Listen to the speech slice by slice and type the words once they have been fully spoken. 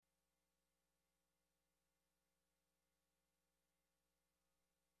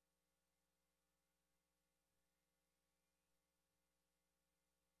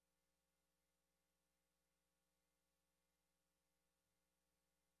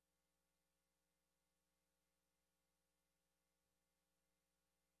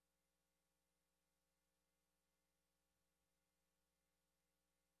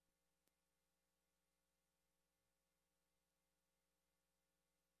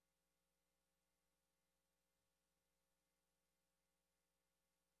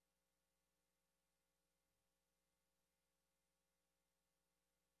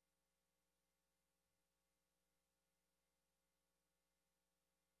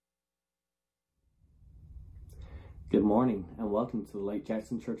Good morning and welcome to the Lake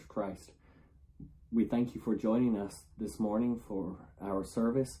Jackson Church of Christ. We thank you for joining us this morning for our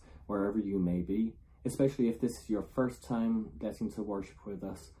service, wherever you may be, especially if this is your first time getting to worship with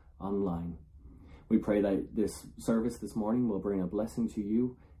us online. We pray that this service this morning will bring a blessing to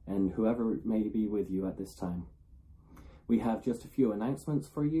you and whoever may be with you at this time. We have just a few announcements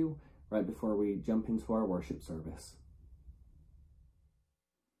for you right before we jump into our worship service.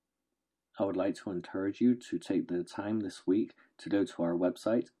 I would like to encourage you to take the time this week to go to our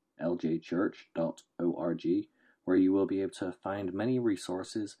website, ljchurch.org, where you will be able to find many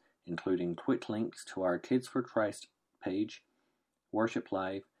resources, including quick links to our Kids for Christ page, Worship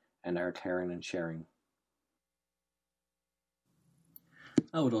Live, and our Caring and Sharing.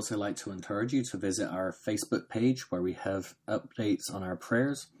 I would also like to encourage you to visit our Facebook page, where we have updates on our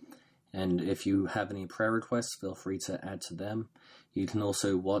prayers. And if you have any prayer requests, feel free to add to them. You can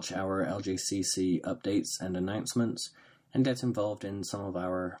also watch our LJCC updates and announcements and get involved in some of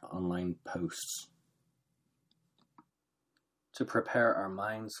our online posts. To prepare our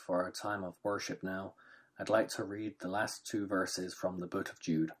minds for our time of worship now, I'd like to read the last two verses from the book of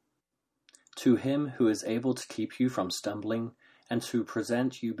Jude. To him who is able to keep you from stumbling and to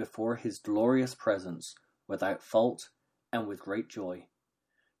present you before his glorious presence without fault and with great joy.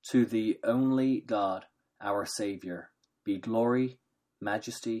 To the only God, our Saviour, be glory,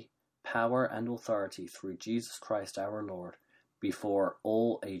 majesty, power, and authority through Jesus Christ our Lord, before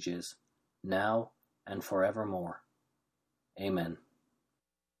all ages, now and forevermore. Amen.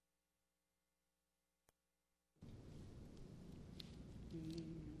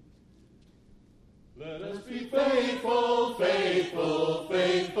 Let us be faithful, faithful,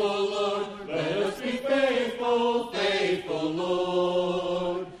 faithful, Lord. Let us be faithful, faithful,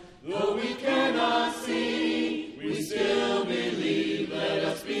 Lord. Though we cannot see, we still believe. Let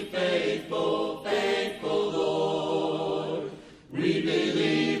us be faithful, faithful, Lord. We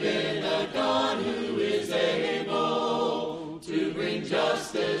believe in a God who is able to bring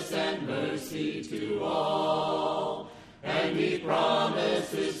justice and mercy to all. And he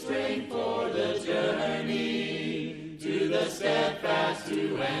promises strength for the journey, to the steadfast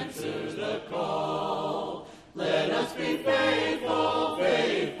who answers the call. Let us be faithful,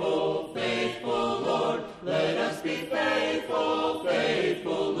 faithful, faithful, Lord. Let us be faithful,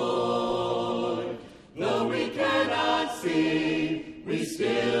 faithful, Lord. Though we cannot see, we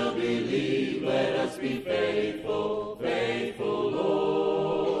still believe. Let us be faithful, faithful,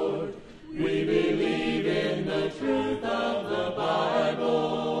 Lord. We believe in the truth of the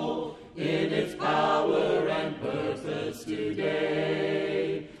Bible, in its power and purpose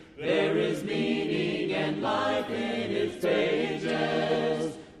today. There is meaning and life in its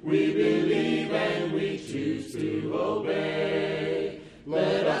pages. We believe and we choose to obey.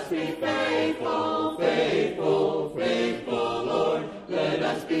 Let us be faithful, faithful, faithful, Lord. Let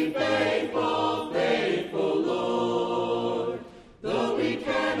us be faithful, faithful, Lord. Though we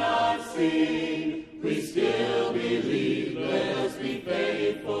cannot see, we still believe. Let us be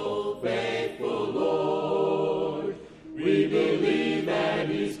faithful, faithful, Lord. We believe that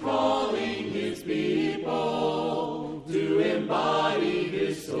he's calling his people to embody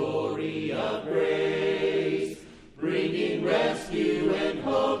his story of grace, bringing rescue and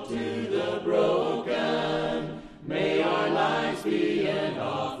hope to the broken. May our lives be an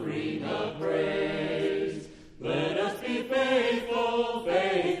offering of praise. Let us be faithful,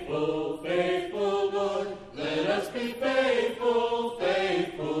 faithful, faithful, Lord. Let us be faithful,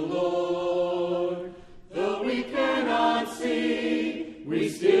 faithful, Lord. Though we cannot see, we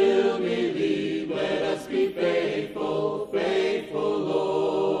still believe. Let us be faithful, faithful,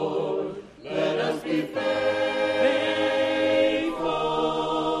 Lord. Let us be faithful.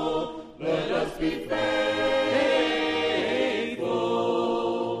 Let us be faithful.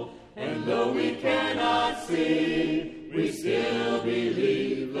 And though we cannot see, we still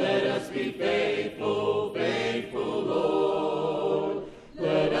believe. Let us be faithful, faithful, Lord.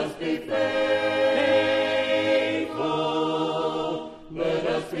 Let us be faithful. Let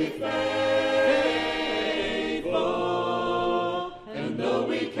us be faithful. And though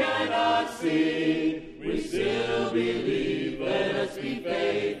we cannot see, we still believe. Let us be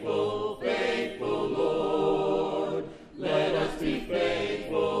faithful, faithful, Lord. Let us be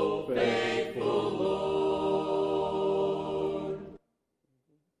faithful, faithful, Lord.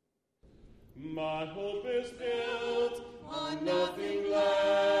 My hope is built on nothing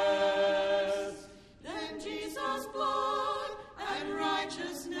less than Jesus' blood and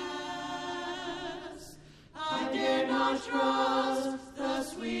righteousness. I dare not trust the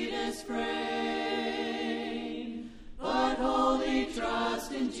sweetest frame, but wholly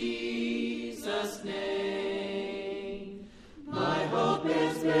trust in Jesus' name.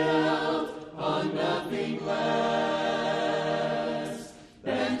 built on nothing less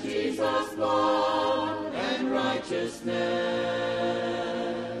than Jesus' blood and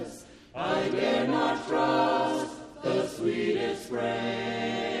righteousness. I dare not trust the sweetest frame,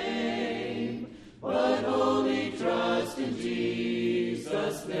 but only trust in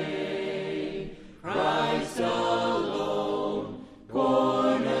Jesus' name. Christ alone,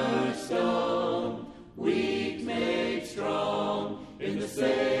 cornerstone, weak made strong in the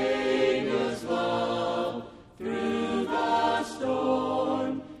Savior's love. Through the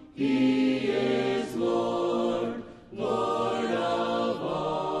storm, He is Lord, Lord of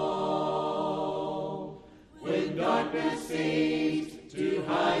all. When darkness seems to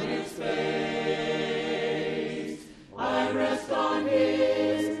hide its face, I rest on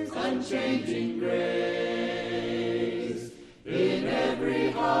His unchanging grace. In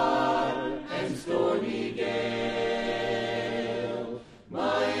every hard and stormy gale,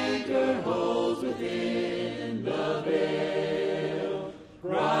 my anchor holds within the veil.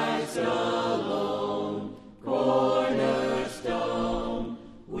 Christ alone, cornerstone,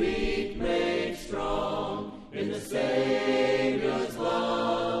 weak made strong in the Savior's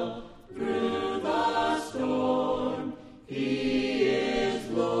love. Through the storm, He is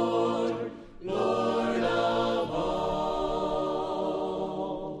Lord, Lord of all.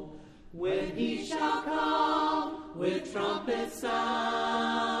 When He shall come with trumpet sound,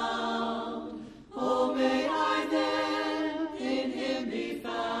 oh, may I then in Him be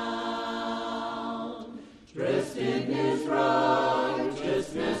found, dressed in His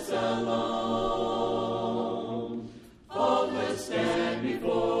righteousness alone, faultless stand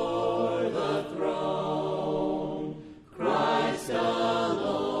before the throne. Christ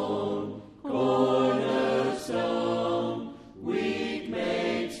alone, cornerstone, weak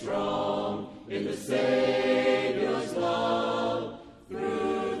made strong in the Savior's love.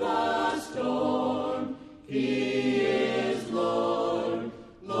 Through the storm, He is Lord,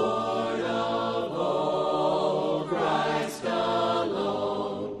 Lord of all. Christ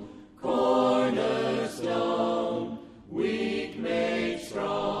alone, cornerstone, weak made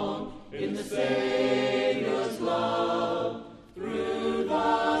strong in the Savior's love. Through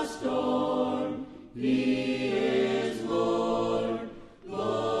the storm, He is Lord,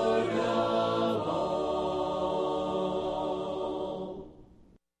 Lord of all.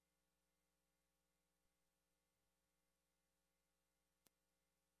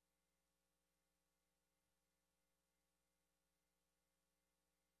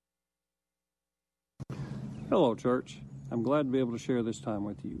 Hello, church. I'm glad to be able to share this time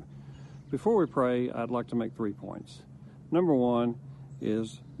with you. Before we pray, I'd like to make 3 points. Number one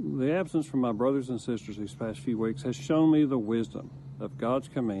is the absence from my brothers and sisters these past few weeks has shown me the wisdom of God's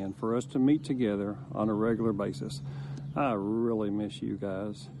command for us to meet together on a regular basis. I really miss you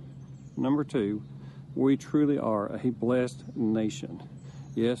guys. Number two, we truly are a blessed nation.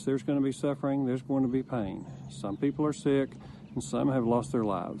 Yes, there's going to be suffering, there's going to be pain. Some people are sick, and some have lost their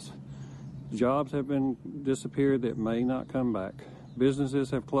lives. Jobs have been disappeared that may not come back.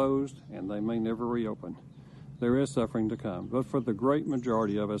 Businesses have closed, and they may never reopen. There is suffering to come. But for the great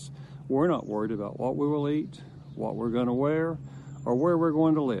majority of us, we're not worried about what we will eat, what we're going to wear, or where we're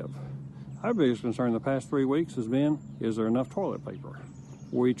going to live. Our biggest concern the past 3 weeks has been, is there enough toilet paper?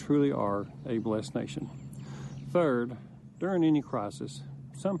 We truly are a blessed nation. Third, during any crisis,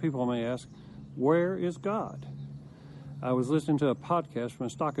 some people may ask, where is God? I was listening to a podcast from a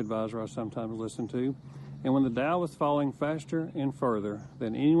stock advisor I sometimes listen to, and when the Dow was falling faster and further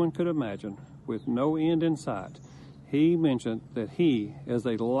than anyone could imagine, with no end in sight, he mentioned that he, as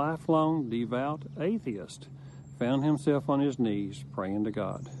a lifelong devout atheist, found himself on his knees praying to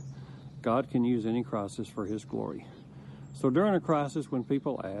God. God can use any crisis for His glory. So during a crisis when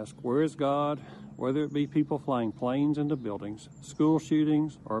people ask, where is God, whether it be people flying planes into buildings, school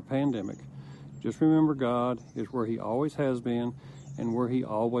shootings, or a pandemic, just remember God is where He always has been and where He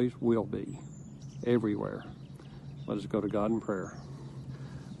always will be, everywhere. Let us go to God in prayer.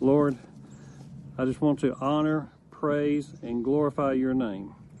 Lord, I just want to honor, praise, and glorify Your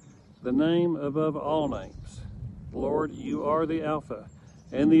name, the name above all names. Lord, You are the Alpha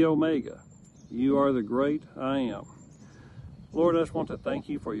and the Omega. You are the great I Am. Lord, I just want to thank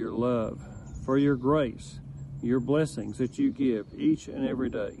You for Your love, for Your grace, Your blessings that You give each and every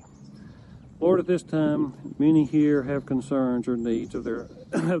day. Lord, at this time, many here have concerns or needs of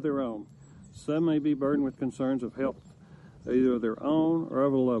their own. Some may be burdened with concerns of health, either of their own or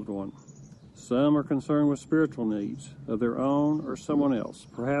of a loved one. Some are concerned with spiritual needs of their own or someone else,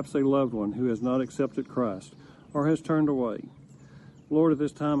 perhaps a loved one who has not accepted Christ or has turned away. Lord, at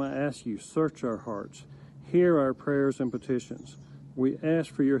this time I ask You, search our hearts, hear our prayers and petitions. we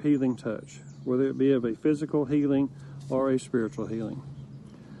ask for your healing touch, whether it be of a physical healing or a spiritual healing.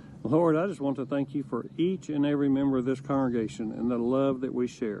 Lord, I just want to thank you for each and every member of this congregation and the love that we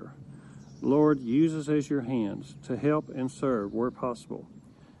share. Lord, use us as your hands to help and serve where possible.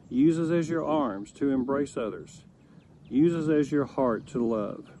 Use us as your arms to embrace others. Use us as your heart to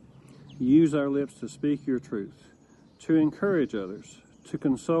love. Use our lips to speak your truth, to encourage others, to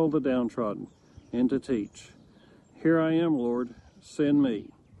console the downtrodden, and to teach. Here I am, Lord. Send me.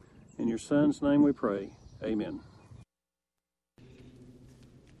 In your Son's name we pray. Amen.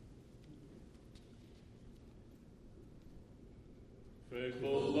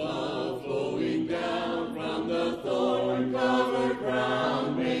 Faithful love flowing down from the thorn-covered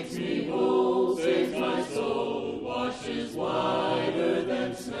crown makes me whole, saves my soul, washes whiter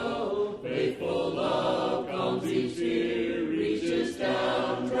than snow. Faithful love comes each year, reaches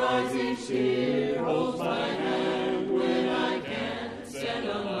down, dries each tear, holds my hand when I can't stand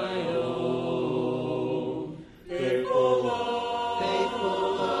on my own. Faithful love,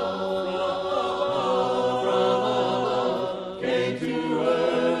 faithful love from above came to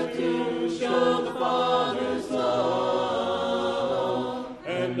earth to show the Father's love,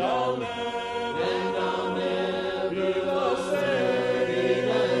 and I'll never forsake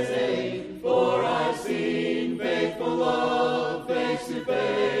the same, for I've seen faithful love face to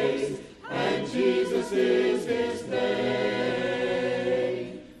face, and Jesus is his name.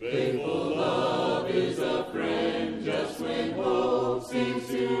 Faithful love is a friend just when hope seems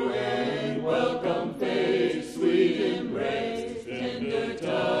to end. Welcome face, sweet embrace, tender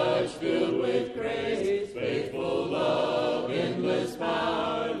touch filled with grace. Faithful love, endless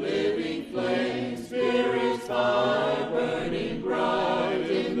power, living flame, Spirit's fire, burning bright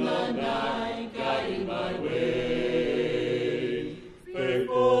in the night, guiding my way.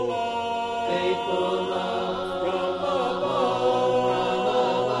 Faithful love from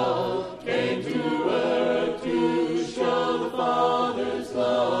above came to earth to show the Father's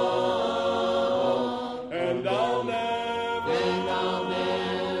love, and I'll never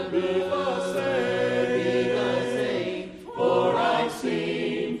forsake the same, for I've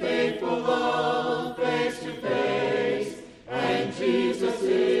seen faithful love face to face, and Jesus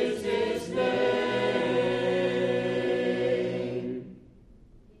is his name.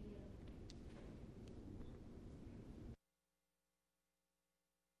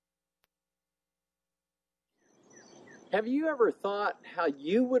 Have you ever thought how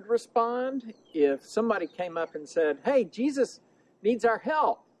you would respond if somebody came up and said, "Hey, Jesus needs our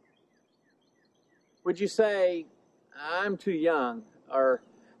help"? Would you say, "I'm too young," or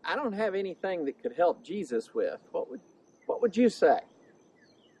 "I don't have anything that could help Jesus with"? What would you say?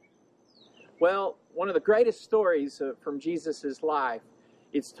 Well, one of the greatest stories from Jesus' life,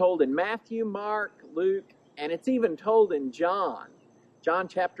 it's told in Matthew, Mark, Luke, and it's even told in John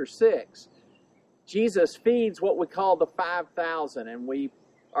chapter 6. Jesus feeds what we call the 5,000, and we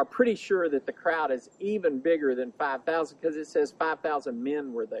are pretty sure that the crowd is even bigger than 5,000 because it says 5,000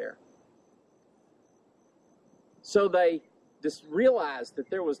 men were there. So they just realized that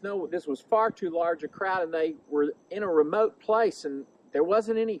this was far too large a crowd, and they were in a remote place, and there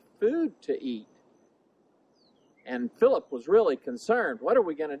wasn't any food to eat. And Philip was really concerned. What are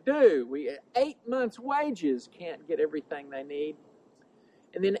we going to do? 8 months' wages can't get everything they need.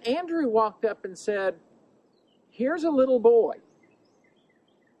 And then Andrew walked up and said, here's a little boy.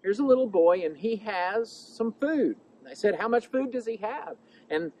 Here's a little boy, and he has some food. And they said, how much food does he have?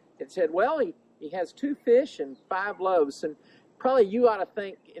 And it said, well, he has 2 fish and 5 loaves. And probably you ought to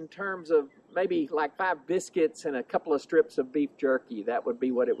think in terms of maybe like 5 biscuits and a couple of strips of beef jerky. That would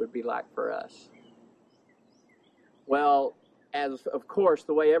be what it would be like for us. Well, as of course,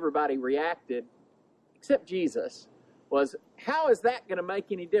 the way everybody reacted, except Jesus, was, how is that going to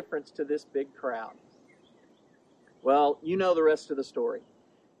make any difference to this big crowd? Well, you know the rest of the story.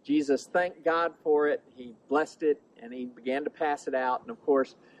 Jesus thanked God for it. He blessed it, and he began to pass it out. And of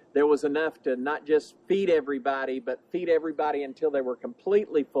course, there was enough to not just feed everybody, but feed everybody until they were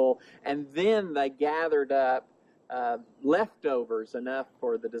completely full. And then they gathered up leftovers, enough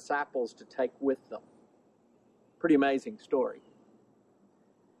for the disciples to take with them. Pretty amazing story.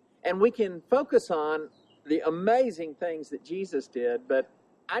 And we can focus on the amazing things that Jesus did, but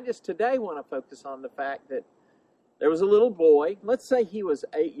I just today want to focus on the fact that there was a little boy, let's say he was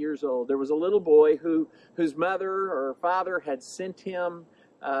 8 years old. There was a little boy whose mother or father had sent him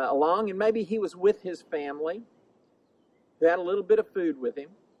along, and maybe he was with his family, who had a little bit of food with him.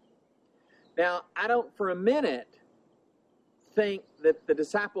 Now, I don't for a minute think that the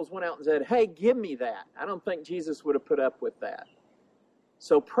disciples went out and said, hey, give me that. I don't think Jesus would have put up with that.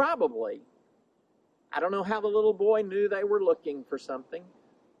 So probably, I don't know how the little boy knew they were looking for something.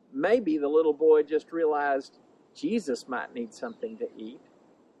 Maybe the little boy just realized Jesus might need something to eat.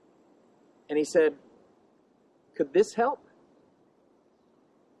 And he said, could this help?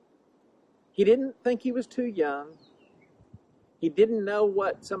 He didn't think he was too young. He didn't know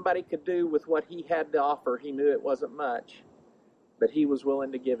what somebody could do with what he had to offer. He knew it wasn't much, but he was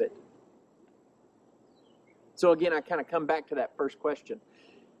willing to give it. So again, I kind of come back to that first question.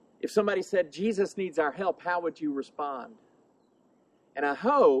 If somebody said, Jesus needs our help, how would you respond? And I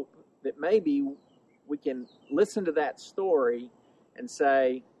hope that maybe we can listen to that story and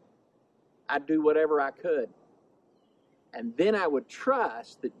say, I'd do whatever I could. And then I would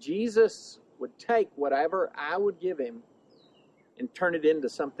trust that Jesus would take whatever I would give him and turn it into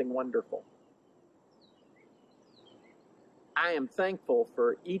something wonderful. I am thankful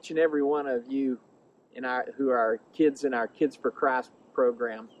for each and every one of you who are kids in our Kids for Christ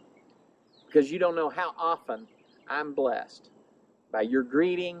program, because you don't know how often I'm blessed by your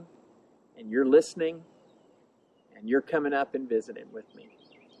greeting and your listening and your coming up and visiting with me.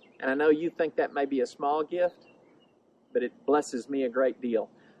 And I know you think that may be a small gift, but it blesses me a great deal.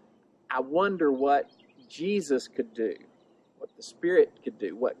 I wonder what Jesus could do, what the Spirit could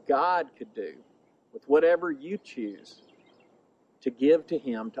do, what God could do with whatever you choose to give to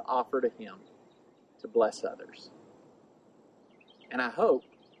him, to offer to him, to bless others. And I hope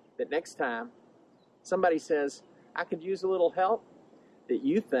that next time somebody says, I could use a little help, that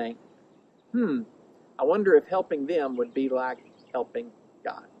you think, I wonder if helping them would be like helping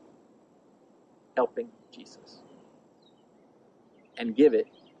God, helping Jesus. And give it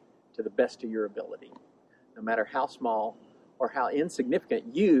to the best of your ability, no matter how small or how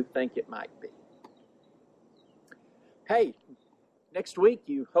insignificant you think it might be. Hey, next week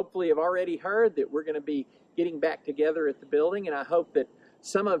you hopefully have already heard that we're going to be getting back together at the building, and I hope that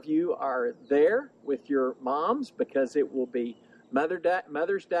some of you are there with your moms because it will be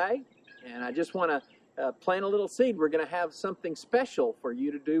Mother's Day, and I just want to plant a little seed. We're going to have something special for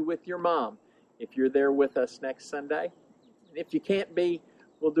you to do with your mom if you're there with us next Sunday. And if you can't be,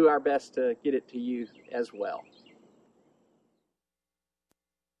 we'll do our best to get it to you as well.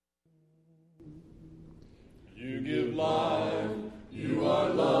 You give life, you are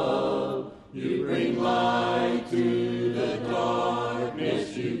love, you bring light to the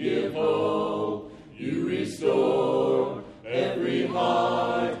darkness, you give hope, you restore every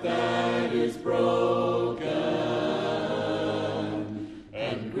heart that is broken,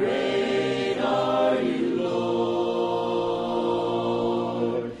 and great are you, Lord.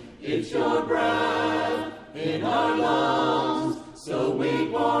 It's your breath in our lungs, so we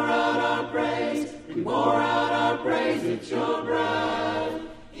pour out our praise, we pour out our praise. It's your breath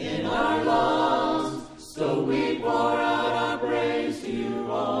in our lungs, so we pour out our praise to you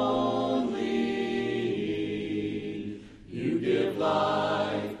only. You give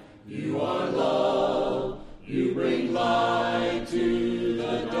life, you are love, you bring light to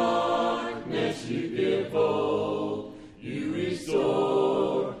the darkness, you give hope, you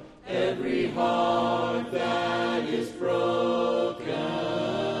restore every heart that is broken,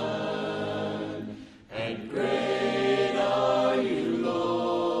 and great are you, Lord.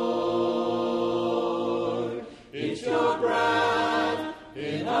 It's your breath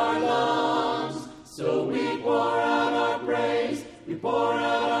in our lungs, so we pour out our praise, we pour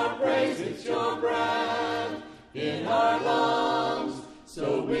out our praise. It's your breath in our lungs,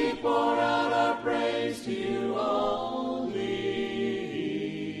 so we pour out our praise to you only.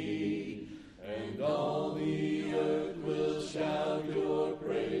 And all the earth will shout your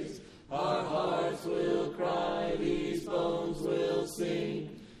praise, our hearts will cry, these bones will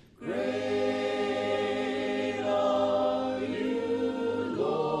sing. Great are you,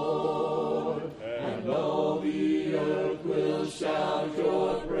 Lord. And all the earth will shout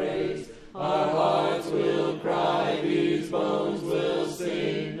your praise, our hearts will cry, these bones will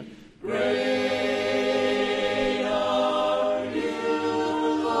sing. Great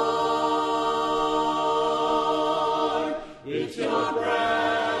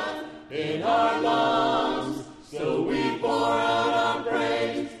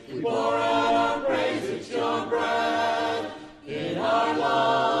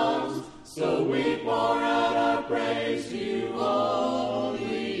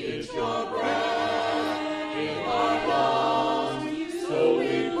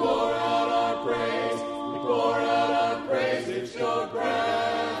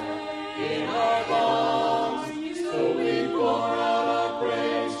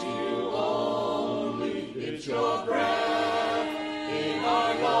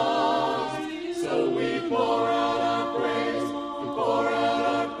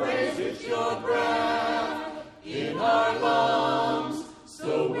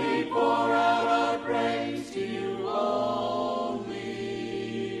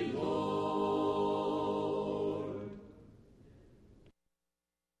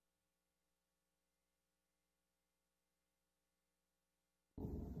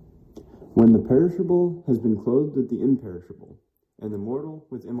When the perishable has been clothed with the imperishable, and the mortal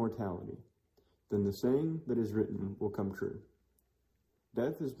with immortality, then the saying that is written will come true.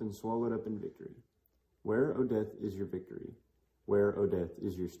 Death has been swallowed up in victory. Where, O death, is your victory? Where, O death,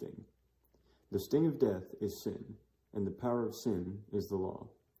 is your sting? The sting of death is sin, and the power of sin is the law.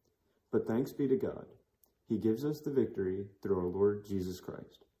 But thanks be to God, He gives us the victory through our Lord Jesus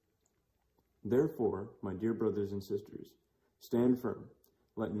Christ. Therefore, my dear brothers and sisters, stand firm.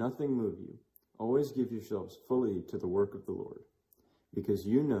 Let nothing move you. Always give yourselves fully to the work of the Lord, because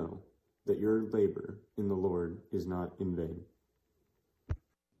you know that your labor in the Lord is not in vain.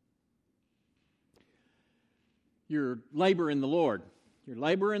 Your labor in the Lord. Your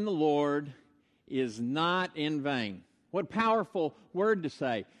labor in the Lord is not in vain. What a powerful word to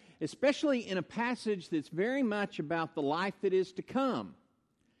say, especially in a passage that's very much about the life that is to come.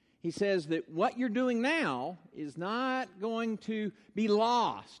 He says that what you're doing now is not going to be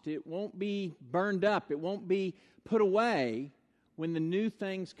lost. It won't be burned up. It won't be put away when the new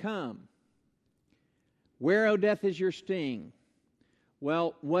things come. Where, O death, is your sting?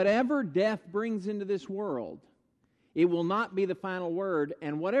 Well, whatever death brings into this world, it will not be the final word,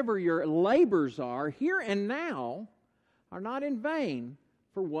 and whatever your labors are, here and now, are not in vain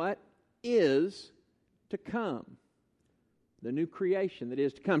for what is to come. The new creation that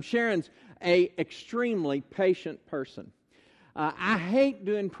is to come. Sharon's an extremely patient person. I hate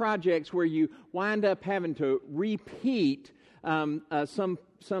doing projects where you wind up having to repeat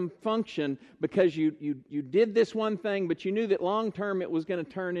some function because you did this one thing, but you knew that long term it was going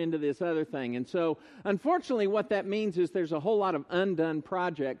to turn into this other thing. And so, unfortunately, what that means is there's a whole lot of undone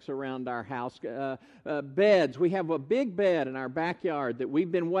projects around our house. Beds. We have a big bed in our backyard that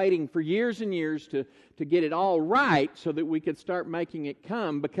we've been waiting for years and years to get it all right so that we could start making it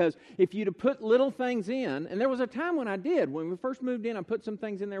come. Because if you'd have put little things in, and there was a time when I did, when we first moved in, I put some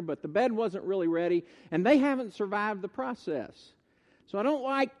things in there, but the bed wasn't really ready, and they haven't survived the process. So I don't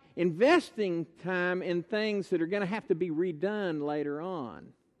like investing time in things that are going to have to be redone later on.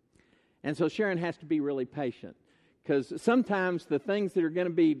 And so Sharon has to be really patient, because sometimes the things that are going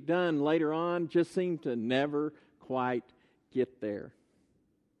to be done later on just seem to never quite get there.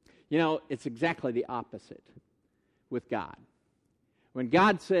 You know, it's exactly the opposite with God. When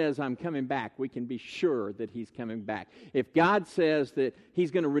God says, I'm coming back, we can be sure that He's coming back. If God says that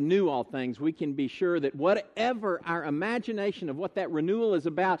He's going to renew all things, we can be sure that whatever our imagination of what that renewal is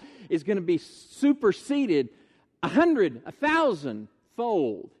about is going to be superseded 100,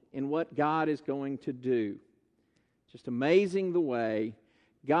 1,000-fold in what God is going to do. Just amazing the way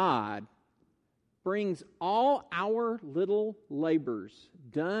God brings all our little labors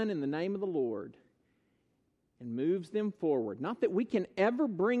done in the name of the Lord and moves them forward. Not that we can ever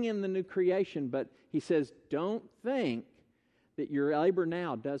bring in the new creation, but He says, don't think that your labor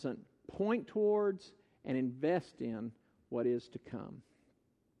now doesn't point towards and invest in what is to come.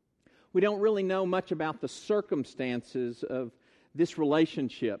 We don't really know much about the circumstances of this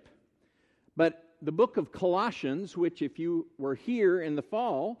relationship, but the book of Colossians, which if you were here in the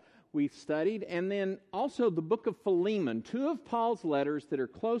fall, we studied, and then also the book of Philemon, two of Paul's letters that are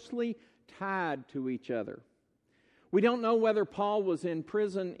closely tied to each other. We don't know whether Paul was in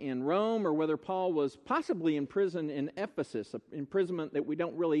prison in Rome or whether Paul was possibly in prison in Ephesus, an imprisonment that we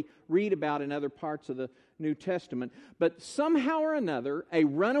don't really read about in other parts of the New Testament. But somehow or another, a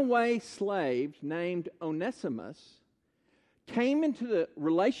runaway slave named Onesimus came into the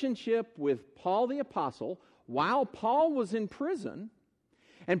relationship with Paul the Apostle while Paul was in prison,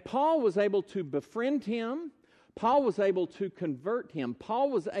 and Paul was able to befriend him. Paul was able to convert him. Paul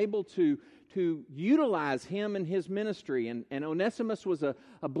was able to utilize him in his ministry. And Onesimus was a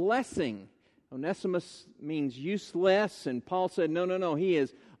blessing. Onesimus means useless, and Paul said, no, he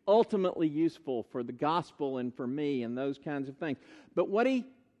is ultimately useful for the gospel and for me and those kinds of things. But what he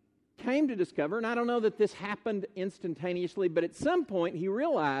came to discover, and I don't know that this happened instantaneously, but at some point he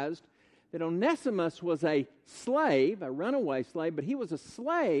realized that Onesimus was a slave, a runaway slave, but he was a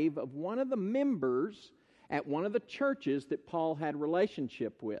slave of one of the members at one of the churches that Paul had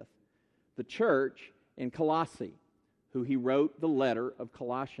relationship with, the church in Colossae, who he wrote the letter of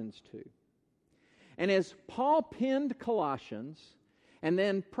Colossians to. And as Paul penned Colossians, and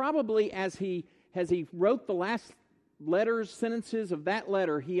then probably as he wrote the last sentences of that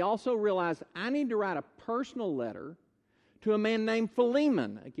letter, he also realized, I need to write a personal letter to a man named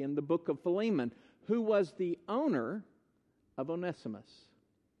Philemon, again, the book of Philemon, who was the owner of Onesimus.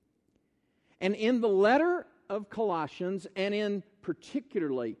 And in the letter of Colossians, and in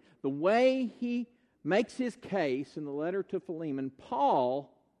particularly the way he makes his case in the letter to Philemon,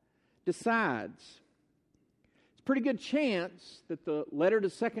 Paul decides. It's pretty good chance that the letter to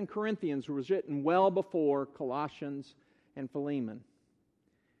 2 Corinthians was written well before Colossians and Philemon.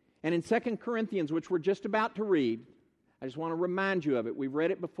 And in 2 Corinthians, which we're just about to read, I just want to remind you of it. We've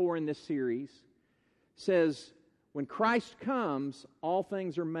read it before in this series. It says, when Christ comes, all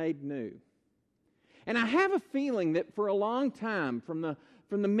things are made new. And I have a feeling that for a long time, from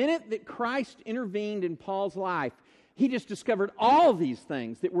the minute that Christ intervened in Paul's life, he just discovered all these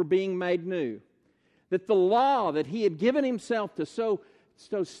things that were being made new. That the law that he had given himself to so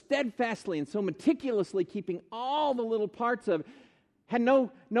steadfastly and so meticulously keeping all the little parts of it had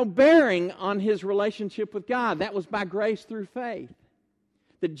no bearing on his relationship with God. That was by grace through faith.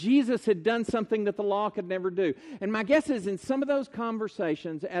 That Jesus had done something that the law could never do. And my guess is in some of those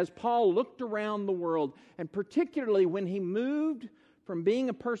conversations, as Paul looked around the world, and particularly when he moved from being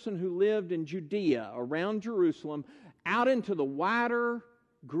a person who lived in Judea, around Jerusalem, out into the wider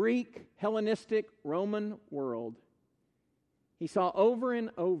Greek, Hellenistic, Roman world, he saw over and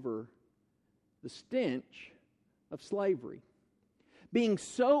over the stench of slavery. Being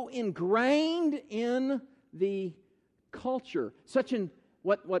so ingrained in the culture, such an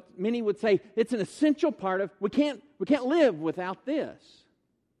what many would say, it's an essential part of, we can't live without this.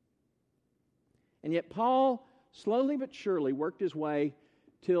 And yet Paul slowly but surely worked his way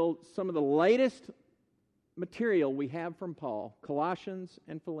till some of the latest material we have from Paul, Colossians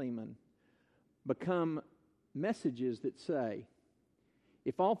and Philemon, become messages that say,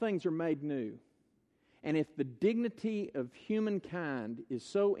 if all things are made new, and if the dignity of humankind is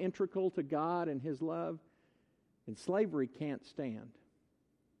so integral to God and His love, then slavery can't stand.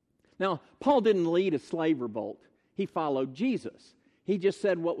 Now, Paul didn't lead a slave revolt. He followed Jesus. He just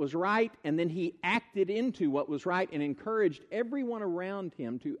said what was right, and then he acted into what was right and encouraged everyone around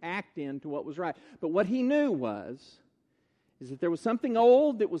him to act into what was right. But what he knew is that there was something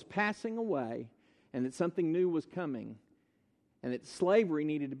old that was passing away, and that something new was coming, and that slavery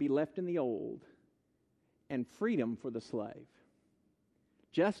needed to be left in the old, and freedom for the slave.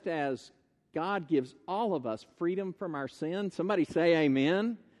 Just as God gives all of us freedom from our sin. Somebody say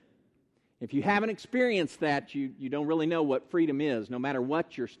amen. If you haven't experienced that, you don't really know what freedom is, no matter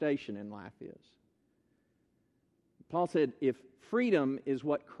what your station in life is. Paul said, if freedom is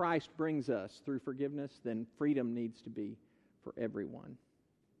what Christ brings us through forgiveness, then freedom needs to be for everyone.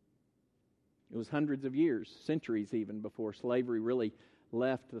 It was hundreds of years, centuries even, before slavery really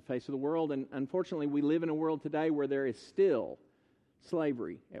left the face of the world. And unfortunately, we live in a world today where there is still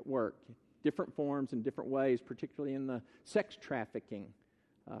slavery at work, different forms and different ways, particularly in the sex trafficking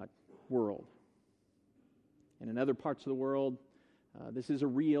world. And in other parts of the world, this is a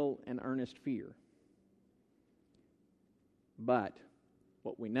real and earnest fear. But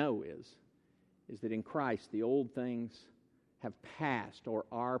what we know is that in Christ, the old things have passed or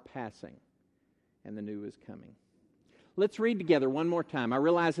are passing, and the new is coming. Let's read together one more time. I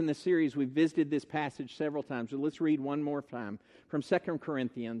realize in this series we've visited this passage several times, but let's read one more time from 2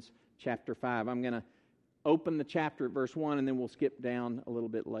 Corinthians chapter 5. I'm going to open the chapter at verse 1, and then we'll skip down a little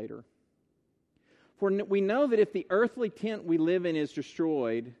bit later. For we know that if the earthly tent we live in is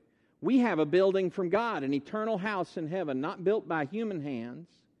destroyed, we have a building from God, an eternal house in heaven, not built by human hands.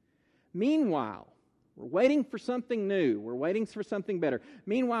 Meanwhile, we're waiting for something new. We're waiting for something better.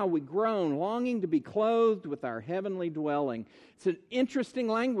 Meanwhile, we groan, longing to be clothed with our heavenly dwelling. It's an interesting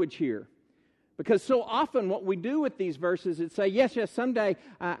language here. Because so often what we do with these verses is say, yes, someday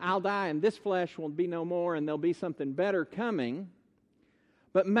I'll die and this flesh will be no more and there'll be something better coming.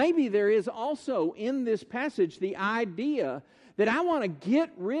 But maybe there is also in this passage the idea that I want to get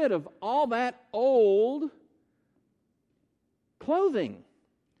rid of all that old clothing,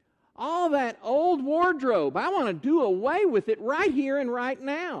 all that old wardrobe. I want to do away with it right here and right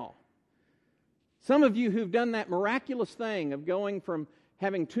now. Some of you who've done that miraculous thing of going from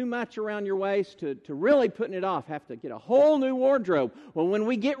having too much around your waist to really putting it off, have to get a whole new wardrobe. Well, when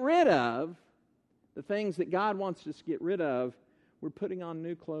we get rid of the things that God wants us to get rid of, we're putting on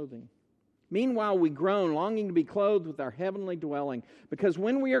new clothing. Meanwhile, we groan, longing to be clothed with our heavenly dwelling, because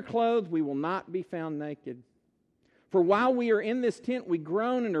when we are clothed, we will not be found naked. For while we are in this tent, we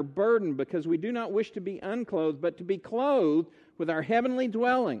groan and are burdened, because we do not wish to be unclothed, but to be clothed with our heavenly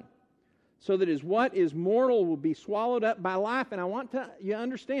dwelling, so that as what is mortal will be swallowed up by life. And I want you to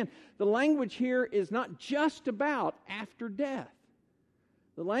understand, the language here is not just about after death.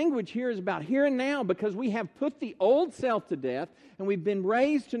 The language here is about here and now, because we have put the old self to death and we've been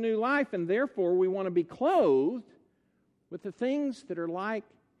raised to new life, and therefore we want to be clothed with the things that are like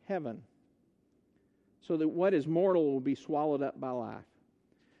heaven, so that what is mortal will be swallowed up by life.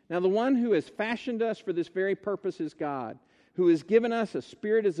 Now, the one who has fashioned us for this very purpose is God, who has given us a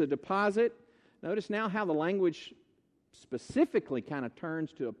spirit as a deposit, Notice now how the language specifically kind of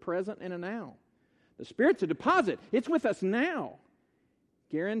turns to a present and a now. The Spirit's a deposit. It's with us now,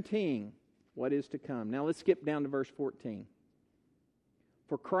 guaranteeing what is to come. Now let's skip down to verse 14.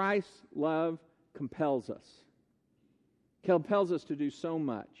 For Christ's love compels us. Compels us to do so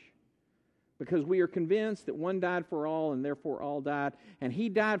much. Because we are convinced that one died for all, and therefore all died. And He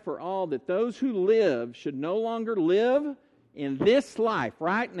died for all, that those who live should no longer live in this life,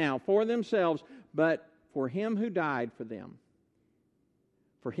 right now, for themselves, but for Him who died for them.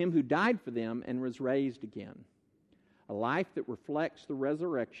 For Him who died for them and was raised again. A life that reflects the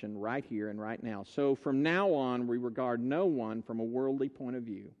resurrection right here and right now. So from now on, we regard no one from a worldly point of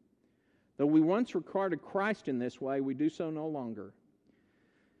view. Though we once regarded Christ in this way, we do so no longer.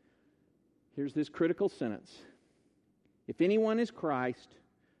 Here's this critical sentence. If anyone is Christ,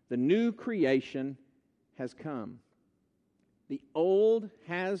 the new creation has come. The old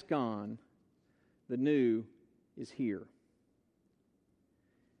has gone, the new is here.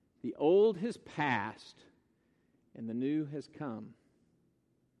 The old has passed, and the new has come.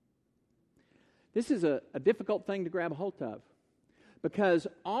 This is a difficult thing to grab a hold of, because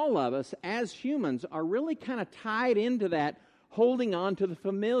all of us as humans are really kind of tied into that holding on to the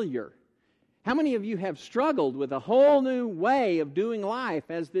familiar. How many of you have struggled with a whole new way of doing life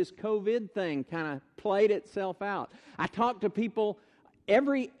as this COVID thing kind of played itself out? I talk to people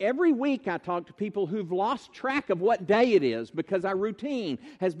every week. I talk to people who've lost track of what day it is because our routine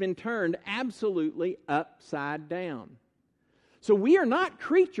has been turned absolutely upside down. So we are not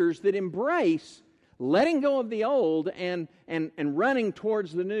creatures that embrace letting go of the old and running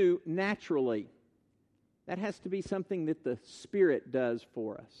towards the new naturally. That has to be something that the Spirit does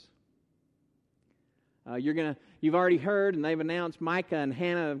for us. You've already heard, and they've announced Micah and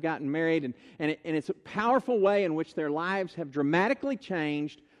Hannah have gotten married, and it's a powerful way in which their lives have dramatically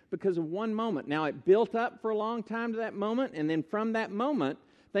changed because of one moment. Now, it built up for a long time to that moment, and then from that moment,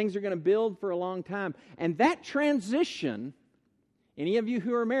 things are going to build for a long time. And that transition, any of you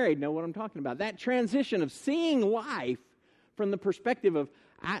who are married know what I'm talking about, that transition of seeing life from the perspective of,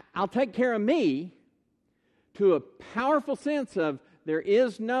 I'll take care of me, to a powerful sense of, there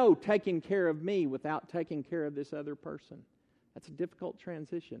is no taking care of me without taking care of this other person. That's a difficult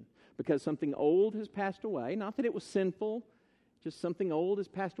transition because something old has passed away. Not that it was sinful, just something old has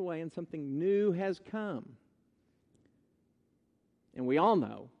passed away and something new has come. And we all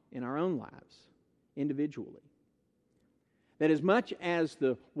know in our own lives, individually, that as much as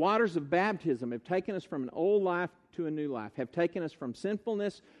the waters of baptism have taken us from an old life to a new life, have taken us from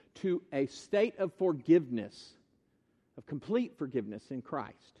sinfulness to a state of forgiveness, of complete forgiveness in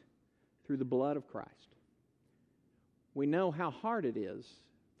Christ, through the blood of Christ. We know how hard it is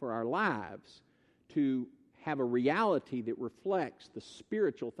for our lives to have a reality that reflects the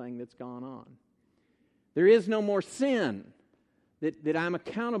spiritual thing that's gone on. There is no more sin that I'm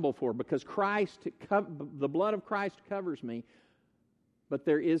accountable for because the blood of Christ covers me, but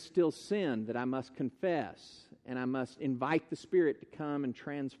there is still sin that I must confess, and I must invite the Spirit to come and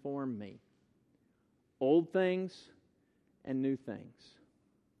transform me. Old things and new things.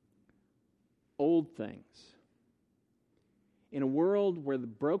 Old things. In a world where the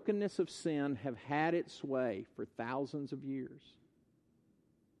brokenness of sin have had its way for thousands of years.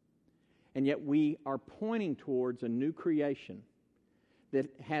 And yet we are pointing towards a new creation that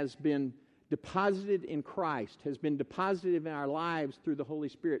has been deposited in Christ, has been deposited in our lives through the Holy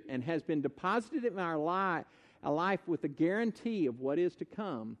Spirit, and has been deposited in our life with a guarantee of what is to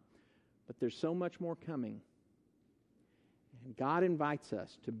come. But there's so much more coming. And God invites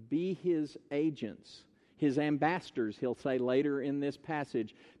us to be His agents, His ambassadors, He'll say later in this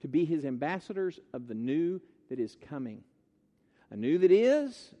passage, to be His ambassadors of the new that is coming. A new that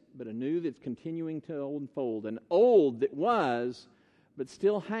is, but a new that's continuing to unfold. An old that was, but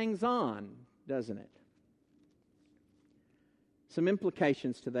still hangs on, doesn't it? Some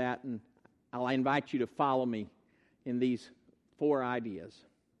implications to that, and I'll invite you to follow me in these 4 ideas.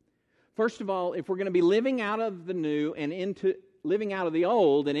 First of all, if we're going to be living out of the new and into living out of the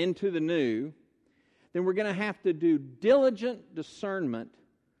old and into the new, then we're going to have to do diligent discernment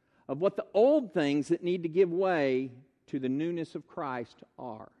of what the old things that need to give way to the newness of Christ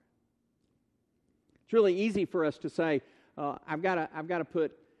are. It's really easy for us to say, I've got to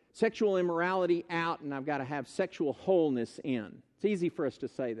put sexual immorality out and I've got to have sexual wholeness in. It's easy for us to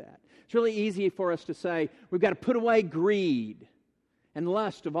say that. It's really easy for us to say we've got to put away greed and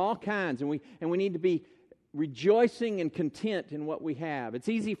lust of all kinds, and we need to be rejoicing and content in what we have. It's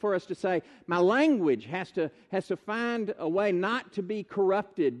easy for us to say my language has to find a way not to be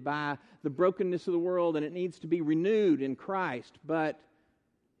corrupted by the brokenness of the world, and it needs to be renewed in Christ. But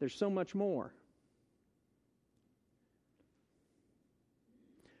there's so much more.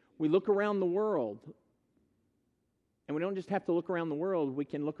 We look around the world, and we don't just have to look around the world, we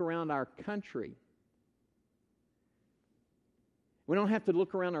can look around our country. We don't have to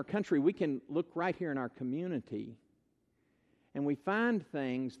look around our country, we can look right here in our community, and we find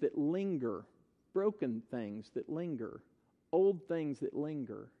things that linger, broken things that linger, old things that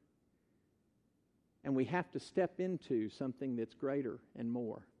linger. And we have to step into something that's greater and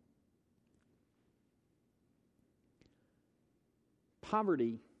more.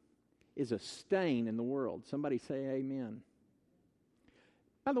 Poverty is a stain in the world. Somebody say amen.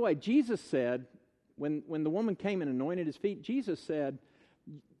 By the way, Jesus said, when the woman came and anointed his feet, Jesus said,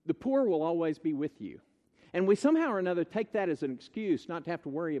 the poor will always be with you. And we somehow or another take that as an excuse not to have to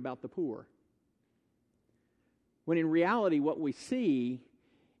worry about the poor. When in reality, what we see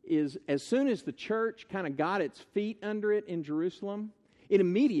is as soon as the church kind of got its feet under it in Jerusalem, it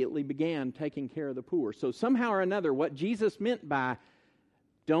immediately began taking care of the poor. So somehow or another, what Jesus meant by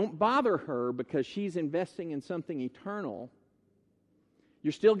don't bother her because she's investing in something eternal,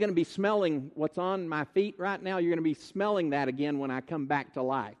 you're still going to be smelling what's on my feet right now. You're going to be smelling that again when I come back to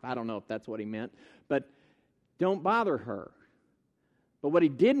life. I don't know if that's what he meant, but don't bother her. But what he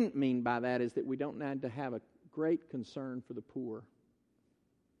didn't mean by that is that we don't need to have a great concern for the poor.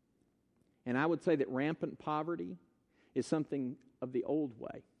 And I would say that rampant poverty is something of the old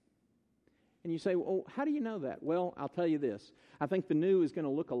way. And you say, well, how do you know that? Well, I'll tell you this. I think the new is going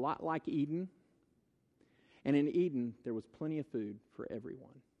to look a lot like Eden. And in Eden, there was plenty of food for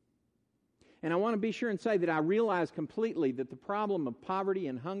everyone. And I want to be sure and say that I realize completely that the problem of poverty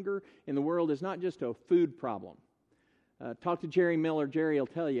and hunger in the world is not just a food problem. Talk to Jerry Miller. Jerry will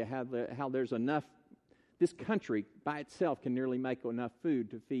tell you how there's enough. This country by itself can nearly make enough food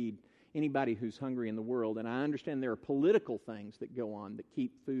to feed anybody who's hungry in the world. And I understand there are political things that go on that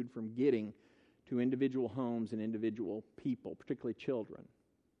keep food from getting to individual homes and individual people, particularly children.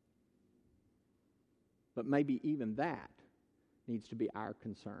 But maybe even that needs to be our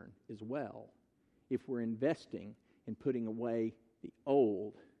concern as well if we're investing in putting away the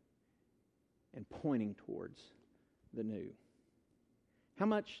old and pointing towards the new. How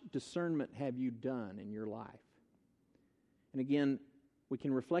much discernment have you done in your life? And again, we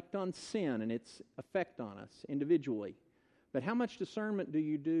can reflect on sin and its effect on us individually. But how much discernment do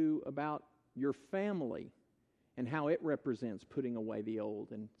you do about your family and how it represents putting away the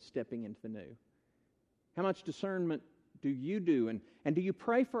old and stepping into the new? How much discernment do you do? And do you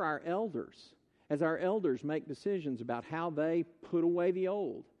pray for our elders as our elders make decisions about how they put away the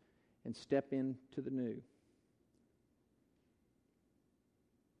old and step into the new?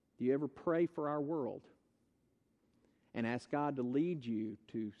 Do you ever pray for our world and ask God to lead you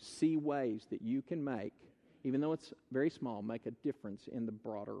to see ways that you can make, even though it's very small, make a difference in the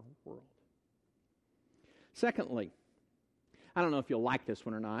broader world? Secondly, I don't know if you'll like this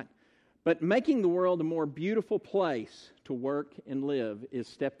one or not, but making the world a more beautiful place to work and live is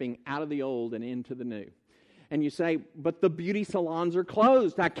stepping out of the old and into the new. And you say, but the beauty salons are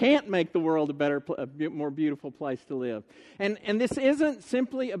closed. I can't make the world a more beautiful place to live. And this isn't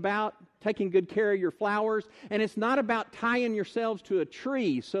simply about taking good care of your flowers, and it's not about tying yourselves to a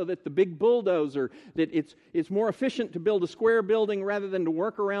tree so that the big bulldozer, that it's more efficient to build a square building rather than to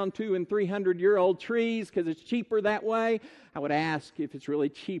work around 200- and 300-year-old trees because it's cheaper that way. I would ask if it's really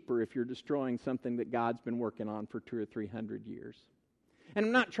cheaper if you're destroying something that God's been working on for 200 or 300 years. And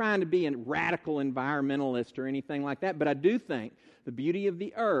I'm not trying to be a radical environmentalist or anything like that, but I do think the beauty of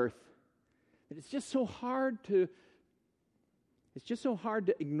the earth, that it's just so hard to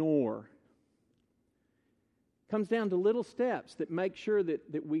ignore. It comes down to little steps that make sure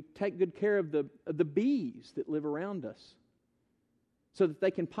that we take good care of the bees that live around us so that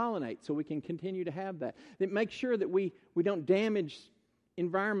they can pollinate, so we can continue to have that. That makes sure that we don't damage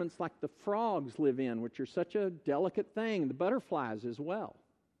environments like the frogs live in, which are such a delicate thing, the butterflies as well.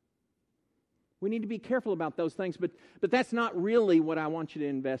 We need to be careful about those things, but that's not really what I want you to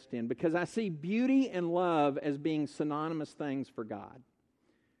invest in, because I see beauty and love as being synonymous things for God.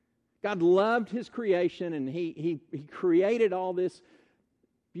 God loved His creation, and He created all this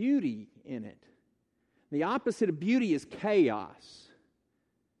beauty in it. The opposite of beauty is chaos.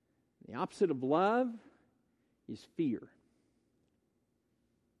 The opposite of love is fear.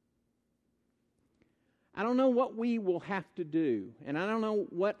 I don't know what we will have to do, and I don't know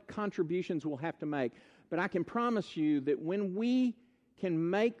what contributions we'll have to make, but I can promise you that when we can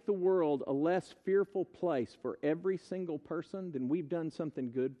make the world a less fearful place for every single person, then we've done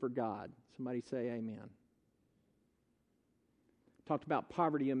something good for God. Somebody say amen. Talked about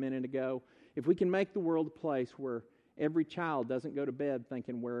poverty a minute ago. If we can make the world a place where every child doesn't go to bed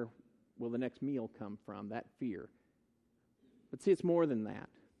thinking, where will the next meal come from, that fear. But see, it's more than that.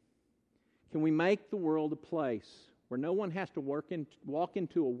 Can we make the world a place where no one has to walk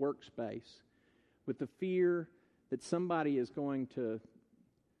into a workspace with the fear that somebody is going to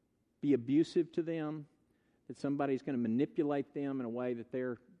be abusive to them, that somebody's going to manipulate them in a way that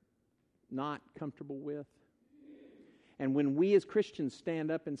they're not comfortable with? And when we as Christians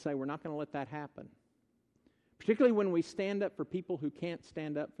stand up and say we're not going to let that happen, particularly when we stand up for people who can't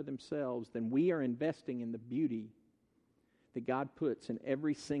stand up for themselves, then we are investing in the beauty that God puts in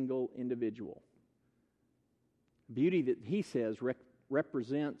every single individual. Beauty that He says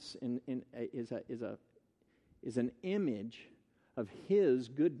represents is an image of His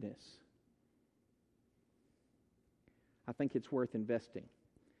goodness. I think it's worth investing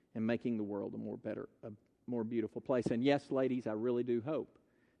in making the world a more beautiful place. And yes, ladies, I really do hope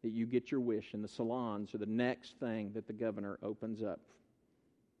that you get your wish and the salons are the next thing that the governor opens up.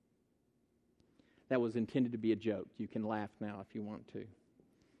 That was intended to be a joke. You can laugh now if you want to.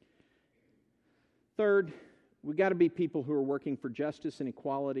 Third, we've got to be people who are working for justice and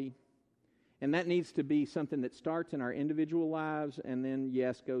equality. And that needs to be something that starts in our individual lives and then,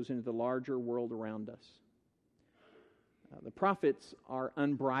 yes, goes into the larger world around us. The prophets are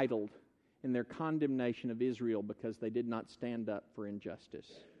unbridled in their condemnation of Israel because they did not stand up for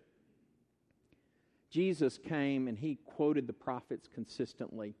injustice. Jesus came and He quoted the prophets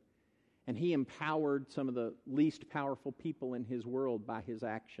consistently, and He empowered some of the least powerful people in His world by His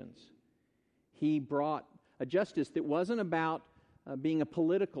actions. He brought a justice that wasn't about being a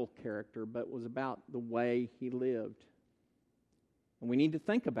political character, but was about the way He lived. And we need to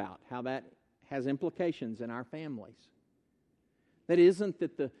think about how that has implications in our families. That isn't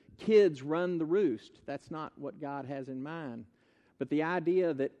that the kids run the roost. That's not what God has in mind. But the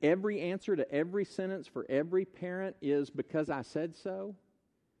idea that every answer to every sentence for every parent is because I said so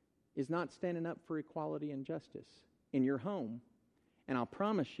is not standing up for equality and justice in your home. And I'll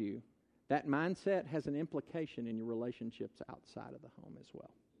promise you, that mindset has an implication in your relationships outside of the home as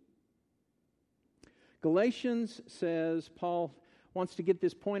well. Galatians says, Paul wants to get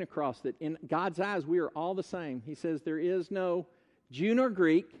this point across, that in God's eyes we are all the same. He says there is no Jew nor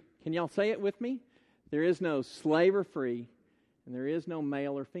Greek. Can y'all say it with me? There is no slave or free, and there is no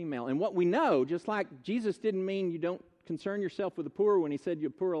male or female. And what we know, just like Jesus didn't mean you don't concern yourself with the poor when He said your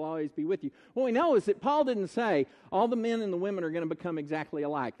poor will always be with you. What we know is that Paul didn't say all the men and the women are going to become exactly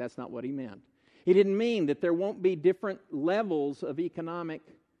alike. That's not what he meant. He didn't mean that there won't be different levels of economic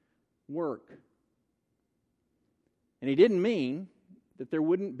work. And He didn't mean that there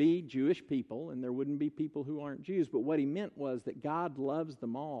wouldn't be Jewish people and there wouldn't be people who aren't Jews. But what He meant was that God loves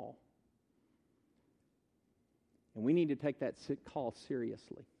them all. And we need to take that call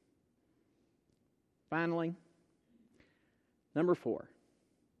seriously. Finally, number 4.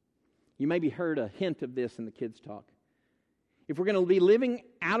 You maybe heard a hint of this in the kids' talk. If we're going to be living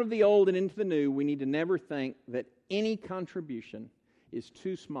out of the old and into the new, we need to never think that any contribution is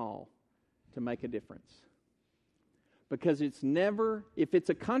too small to make a difference. Because it's never, if it's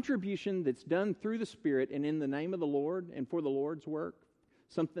a contribution that's done through the Spirit and in the name of the Lord and for the Lord's work,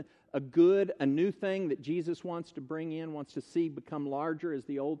 something, a new thing that Jesus wants to bring in, wants to see become larger as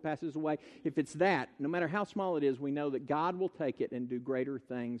the old passes away. If it's that, no matter how small it is, we know that God will take it and do greater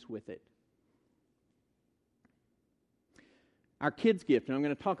things with it. Our kids' gift, and I'm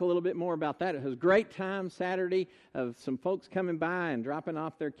going to talk a little bit more about that. It was a great time Saturday of some folks coming by and dropping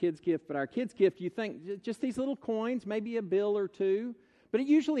off their kids' gift. But our kids' gift, you think, just these little coins, maybe a bill or two, but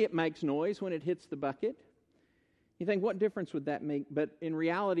usually it makes noise when it hits the bucket. You think, what difference would that make? But in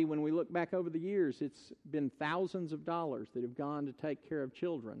reality, when we look back over the years, it's been thousands of dollars that have gone to take care of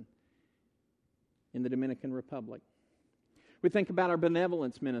children in the Dominican Republic. We think about our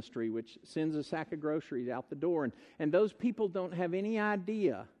benevolence ministry, which sends a sack of groceries out the door. And those people don't have any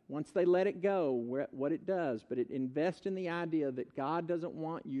idea, once they let it go, what it does. But it invests in the idea that God doesn't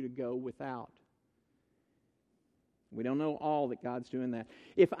want you to go without. We don't know all that God's doing that.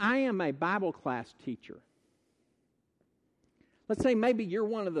 If I am a Bible class teacher, let's say maybe you're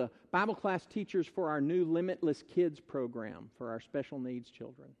one of the Bible class teachers for our new Limitless Kids program for our special needs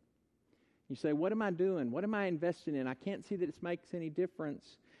children. You say, what am I doing? What am I investing in? I can't see that it makes any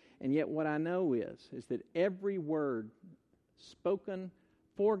difference. And yet what I know is that every word spoken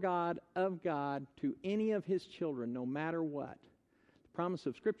for God, of God, to any of His children, no matter what, the promise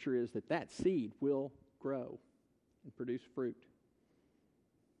of Scripture is that that seed will grow and produce fruit.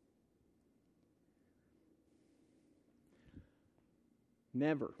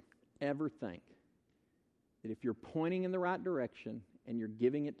 Never, ever think that if you're pointing in the right direction and you're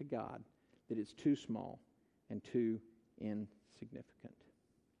giving it to God, that it's too small and too insignificant.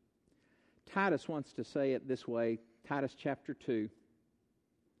 Titus wants to say it this way, Titus chapter 2.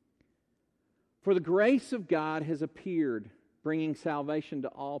 For the grace of God has appeared, bringing salvation to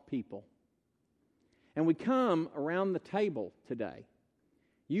all people. And we come around the table today.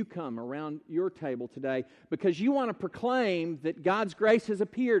 You come around your table today because you want to proclaim that God's grace has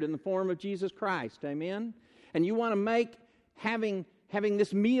appeared in the form of Jesus Christ. Amen? And you want to make having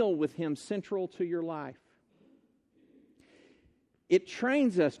this meal with Him central to your life. It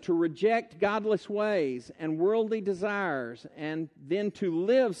trains us to reject godless ways and worldly desires and then to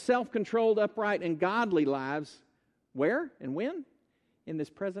live self-controlled, upright, and godly lives. Where and when? In this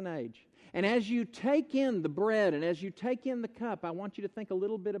present age. And as you take in the bread and as you take in the cup, I want you to think a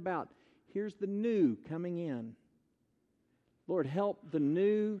little bit about, here's the new coming in. Lord, help the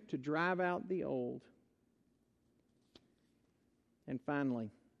new to drive out the old. And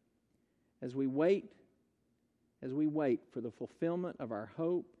finally, as we wait for the fulfillment of our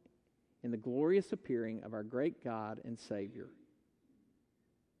hope in the glorious appearing of our great God and Savior,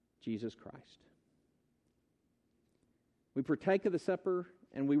 Jesus Christ. We partake of the supper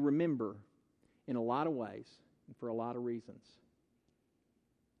and we remember in a lot of ways and for a lot of reasons.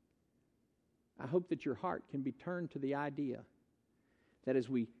 I hope that your heart can be turned to the idea that as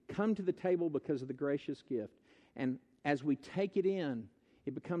we come to the table because of the gracious gift, and as we take it in,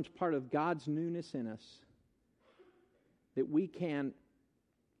 it becomes part of God's newness in us, that we can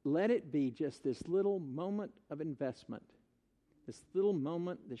let it be just this little moment of investment, this little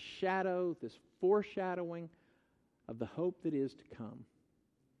moment, this shadow, this foreshadowing of the hope that is to come,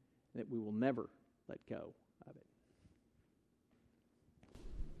 that we will never let go of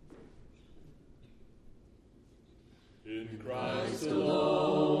it. In Christ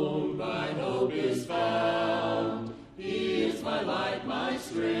alone my hope is found. He is my light, my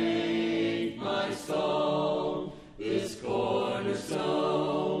strength, my song. This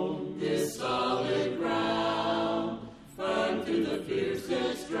cornerstone, this solid ground, firm through the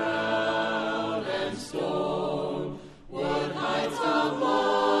fiercest drought and storm. What heights of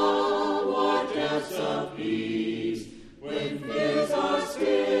love, what depths of peace, when fears are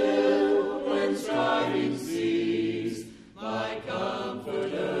still, when striving cease, my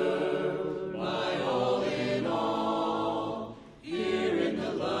comforter, my all in all. Here in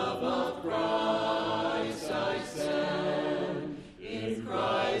the love of Christ I stand, in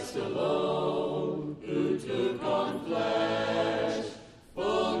Christ alone, who took on flesh,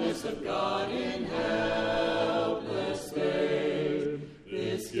 fullness of God in helpless babe.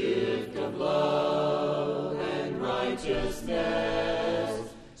 This gift of love and righteousness,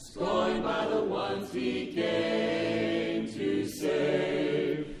 scorned by the ones He came to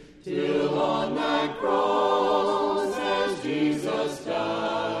save, till on that cross as Jesus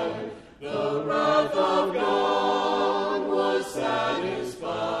died, the wrath of God was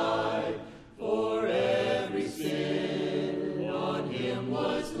satisfied. For every sin on Him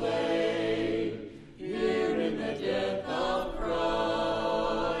was laid, here in the death of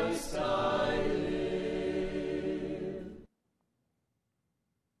Christ I live.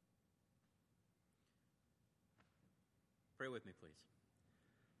 Pray with me, please.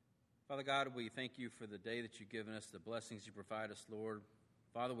 Father God, we thank You for the day that You've given us, the blessings You provide us, Lord.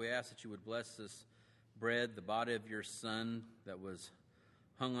 Father, we ask that You would bless this bread, the body of Your Son that was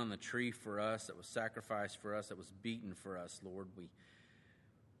hung on the tree for us, that was sacrificed for us, that was beaten for us, Lord.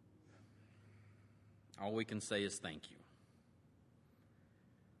 All we can say is thank You.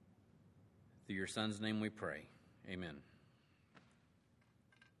 Through Your Son's name we pray. Amen.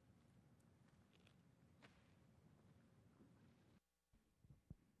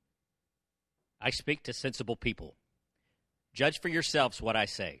 I speak to sensible people. Judge for yourselves what I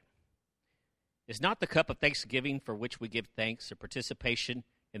say. Is not the cup of thanksgiving for which we give thanks a participation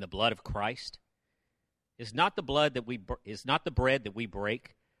in the blood of Christ? Is not the bread that we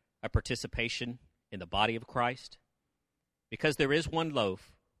break a participation in the body of Christ? Because there is one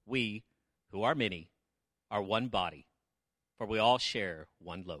loaf, we, who are many, are one body, for we all share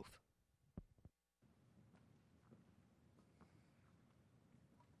one loaf.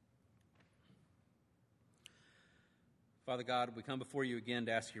 Father God, we come before You again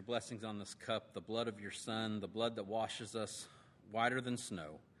to ask Your blessings on this cup, the blood of Your Son, the blood that washes us whiter than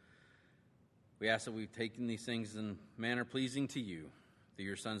snow. We ask that we've taken these things in manner pleasing to You. Through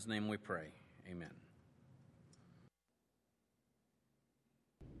Your Son's name we pray. Amen.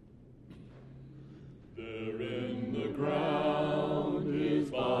 There in the ground His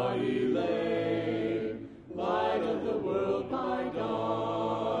body lay, light of the world by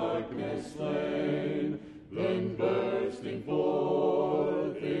darkness slain, then bursting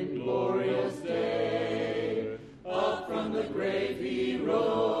forth in glorious day, up from the grave He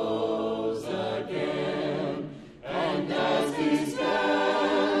rose again, and as He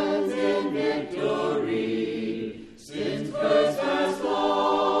stands in victory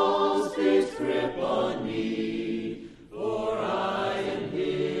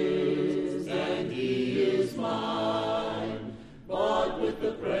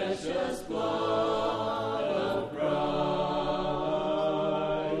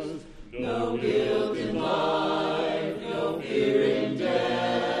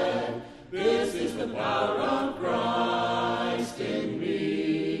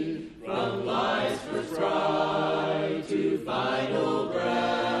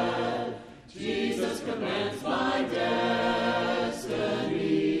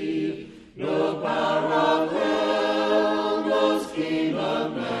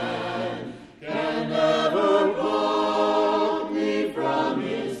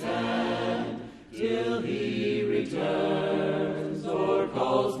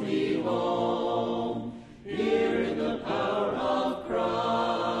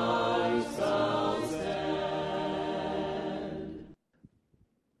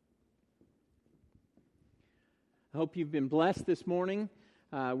Hope you've been blessed this morning.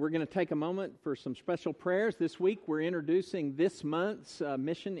 We're going to take a moment for some special prayers. This week we're introducing this month's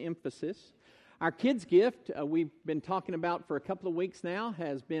mission emphasis. Our kids' gift, we've been talking about for a couple of weeks now,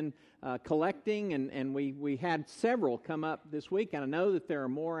 has been collecting, and we had several come up this week. And I know that there are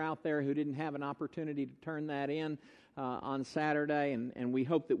more out there who didn't have an opportunity to turn that in on Saturday, and we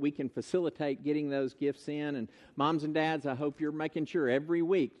hope that we can facilitate getting those gifts in. And moms and dads, I hope you're making sure every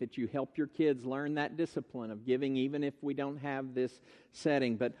week that you help your kids learn that discipline of giving, even if we don't have this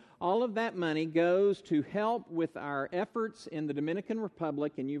setting. But all of that money goes to help with our efforts in the Dominican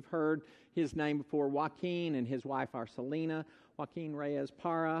Republic, and you've heard his name before, Joaquin and his wife Arcelina, Joaquin Reyes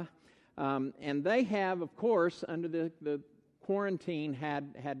Parra. And they have, of course, under the quarantine,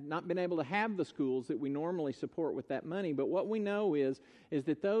 had not been able to have the schools that we normally support with that money. But what we know is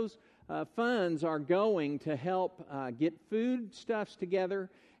that those funds are going to help get foodstuffs together,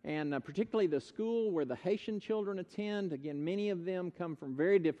 and particularly the school where the Haitian children attend. Again, many of them come from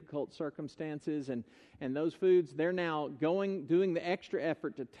very difficult circumstances, and those foods, they're now doing the extra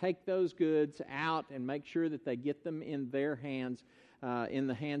effort to take those goods out and make sure that they get them in their hands, in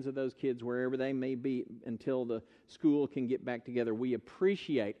the hands of those kids wherever they may be until the school can get back together. We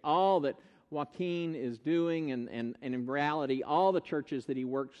appreciate all that Joaquin is doing, and in reality, all the churches that he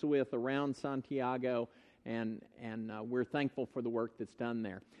works with around Santiago, and we're thankful for the work that's done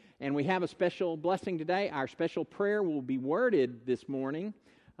there. And we have a special blessing today. Our special prayer will be worded this morning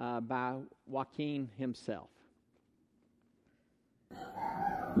by Joaquin himself.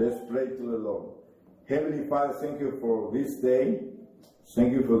 Let's pray to the Lord. Heavenly Father, thank you for this day.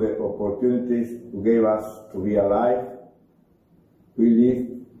 Thank you for the opportunities you gave us to be alive. We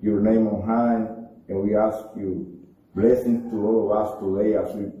lift your name on high, and we ask you blessings to all of us today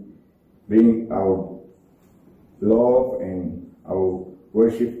as we bring our love and our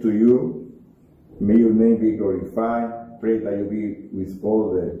worship to you. May your name be glorified. Pray that you be with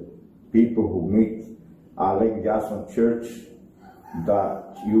all the people who meet our Lake Jackson Church,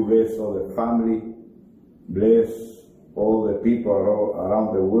 that you bless all the family, bless all the people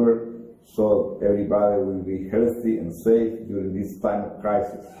around the world, so everybody will be healthy and safe during this time of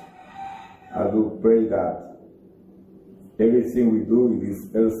crisis. I do pray that everything we do in this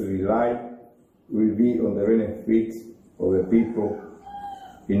earthly life will be on the benefit of the people,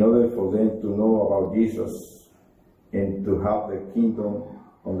 in order for them to know about Jesus and to have the kingdom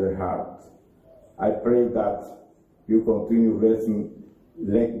on their heart. I pray that you continue blessing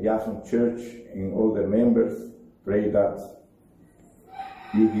Lake Jackson Church and all the members. Pray that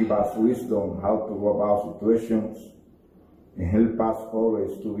you give us wisdom how to go about situations, and help us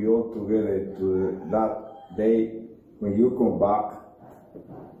always to be all together to that day when you come back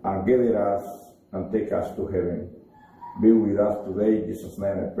and gather us and take us to heaven. Be with us today. In Jesus'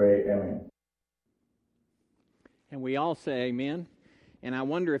 name I pray. Amen. And we all say amen. And I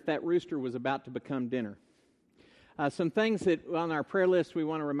wonder if that rooster was about to become dinner. Some things that on our prayer list we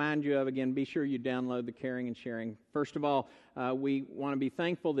want to remind you of. Again, be sure you download the Caring and Sharing. First of all, we want to be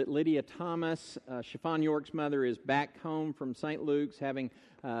thankful that Lydia Thomas, Chiffon York's mother, is back home from St. Luke's, having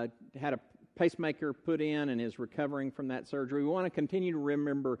had a pacemaker put in and is recovering from that surgery. We want to continue to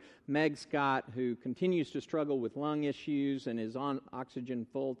remember Meg Scott, who continues to struggle with lung issues and is on oxygen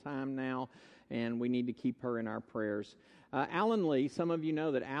full time now, and we need to keep her in our prayers. Alan Lee, some of you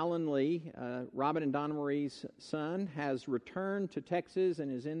know that Alan Lee, Robin and Donna Marie's son, has returned to Texas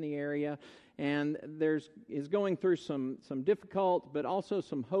and is in the area, and is going through some difficult but also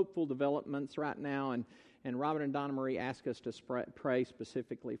some hopeful developments right now, and Robin and Donna Marie asked us to pray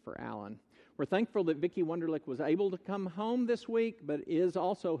specifically for Alan. We're thankful that Vicki Wunderlich was able to come home this week, but is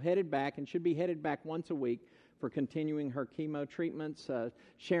also headed back and should be headed back once a week for continuing her chemo treatments.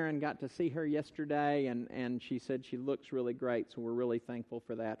 Sharon got to see her yesterday, and she said she looks really great, so we're really thankful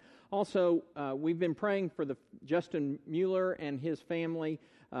for that. Also, we've been praying for Justin Mueller and his family,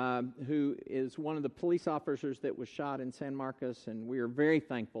 who is one of the police officers that was shot in San Marcos, and we are very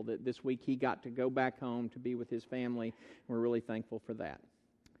thankful that this week he got to go back home to be with his family. We're really thankful for that.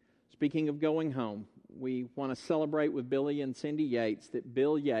 Speaking of going home, we want to celebrate with Billy and Cindy Yates that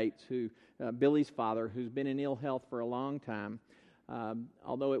Bill Yates, Billy's father, who's been in ill health for a long time,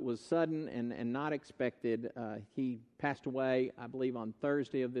 although it was sudden and not expected, he passed away, I believe, on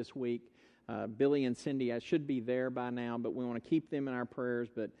Thursday of this week. Billy and Cindy, I should be there by now, but we want to keep them in our prayers.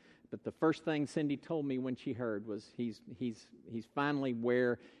 But the first thing Cindy told me when she heard was he's finally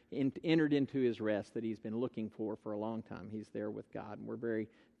entered into his rest that he's been looking for a long time. He's there with God, and we're very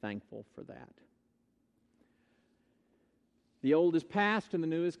thankful for that. The old is past and the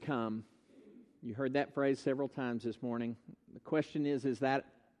new has come. You heard that phrase several times this morning. The question is that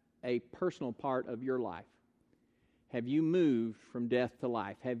a personal part of your life? Have you moved from death to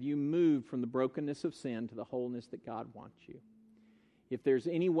life? Have you moved from the brokenness of sin to the wholeness that God wants you? If there's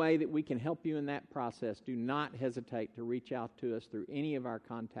any way that we can help you in that process, do not hesitate to reach out to us through any of our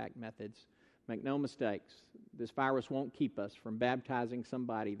contact methods. Make no mistakes, this virus won't keep us from baptizing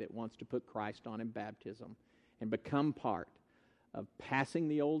somebody that wants to put Christ on in baptism and become part of passing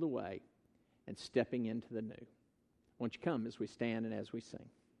the old away and stepping into the new. Won't you come as we stand and as we sing?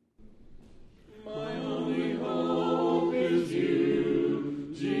 My only hope is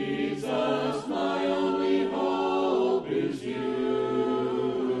you, Jesus, my only hope is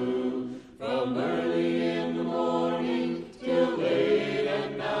you. From early in the morning till late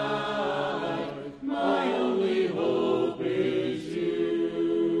at night, my only hope is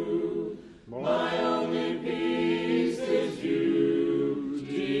you. My only peace is you,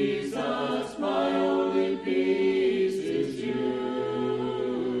 Jesus, my only peace is you.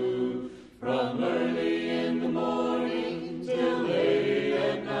 From early in the morning till late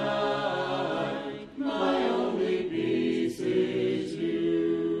at night, my only peace is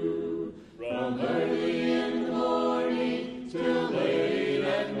you. From early in the morning till late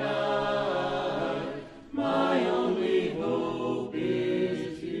at night, my only hope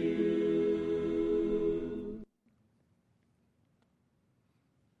is you.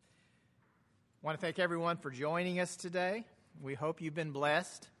 I want to thank everyone for joining us today. We hope you've been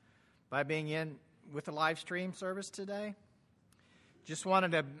blessed by being in with the live stream service today. Just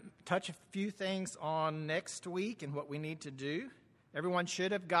wanted to touch a few things on next week and what we need to do. Everyone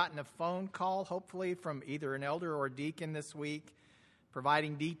should have gotten a phone call, hopefully, from either an elder or a deacon this week,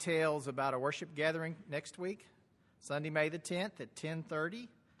 providing details about a worship gathering next week, Sunday, May the 10th at 10:30.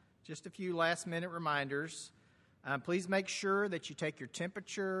 Just a few last-minute reminders. Please make sure that you take your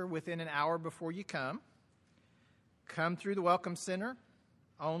temperature within an hour before you come. Come through the Welcome Center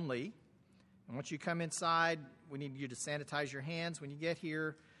only. And once you come inside, we need you to sanitize your hands when you get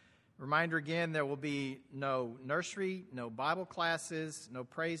here. Reminder again, there will be no nursery, no Bible classes, no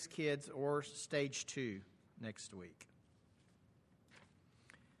praise kids, or stage 2 next week.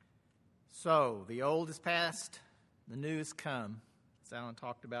 So, the old is past, the new has come, as Alan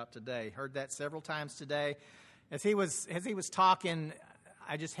talked about today. Heard that several times today. As he was talking,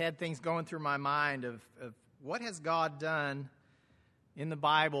 I just had things going through my mind of what has God done in the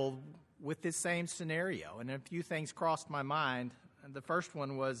Bible with this same scenario. And a few things crossed my mind. The first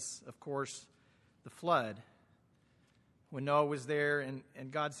one was, of course, the flood. When Noah was there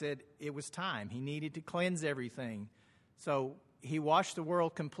and God said it was time. He needed to cleanse everything. So he washed the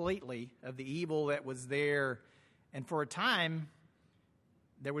world completely of the evil that was there. And for a time,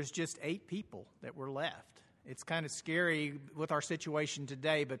 there was just 8 people that were left. It's kind of scary with our situation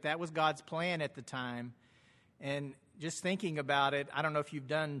today, but that was God's plan at the time. And just thinking about it, I don't know if you've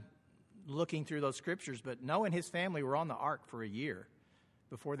done looking through those scriptures, but Noah and his family were on the ark for a year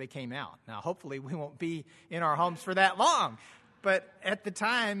before they came out. Now, hopefully we won't be in our homes for that long. But at the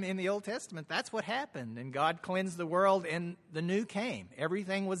time in the Old Testament, that's what happened. And God cleansed the world and the new came.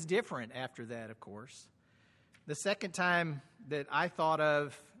 Everything was different after that, of course. The second time that I thought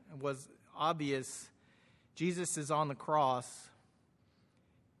of was obvious. Jesus is on the cross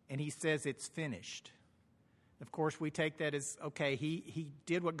and he says it's finished. Of course, we take that as, okay, he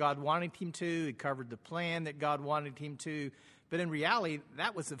did what God wanted him to. He covered the plan that God wanted him to. But in reality,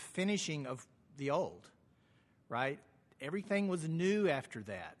 that was the finishing of the old, right? Everything was new after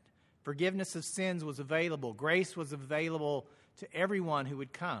that. Forgiveness of sins was available. Grace was available to everyone who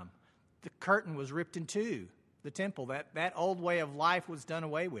would come. The curtain was ripped in two. The temple, that old way of life was done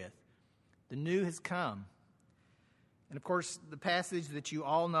away with. The new has come. And of course, the passage that you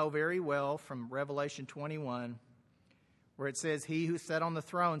all know very well from Revelation 21, where it says, he who sat on the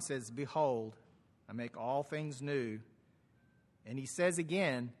throne says, behold, I make all things new. And he says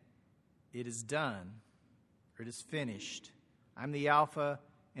again, it is done, or it is finished. I'm the Alpha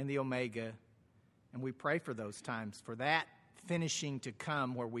and the Omega. And we pray for those times, for that finishing to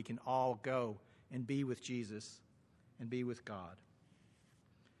come where we can all go and be with Jesus and be with God.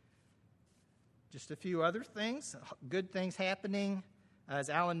 Just a few other things, good things happening. As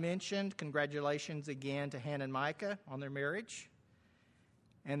Alan mentioned, congratulations again to Hannah and Micah on their marriage.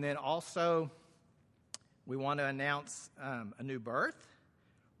 And then also, we want to announce a new birth.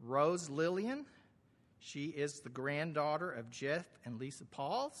 Rose Lillian. She is the granddaughter of Jeff and Lisa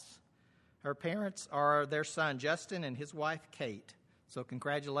Pauls. Her parents are their son, Justin, and his wife, Kate. So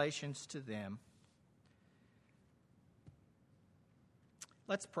congratulations to them.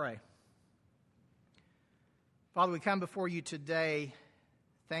 Let's pray. Father, we come before you today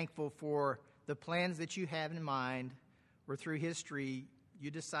thankful for the plans that you have in mind, where through history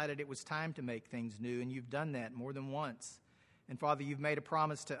you decided it was time to make things new, and you've done that more than once. And Father, you've made a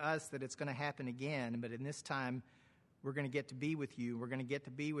promise to us that it's going to happen again, but in this time, we're going to get to be with you. We're going to get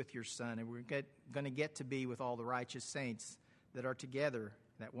to be with your Son, and we're going to get to be with all the righteous saints that are together,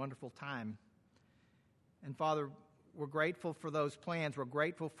 that wonderful time. And Father, we're grateful for those plans. We're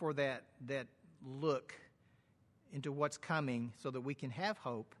grateful for that look into what's coming so that we can have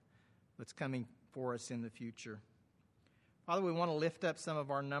hope that's coming for us in the future. Father, we want to lift up some of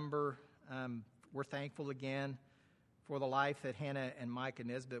our number. We're thankful again for the life that Hannah and Micah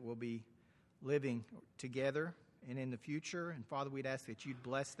Nesbitt will be living together and in the future. And Father, we'd ask that you'd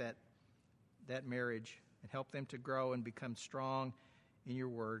bless that marriage and help them to grow and become strong in your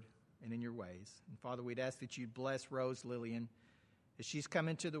word and in your ways. And Father, we'd ask that you'd bless Rose Lillian as she's come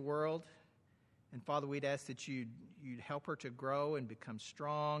into the world. And Father, we'd ask that you'd help her to grow and become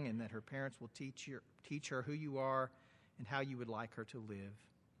strong, and that her parents will teach her who you are and how you would like her to live.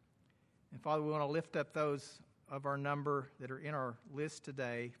 And Father, we want to lift up those of our number that are in our list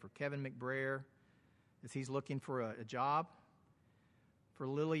today, for Kevin McBrayer as he's looking for a job, for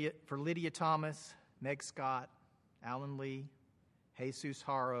Lydia Thomas, Meg Scott, Alan Lee, Jesus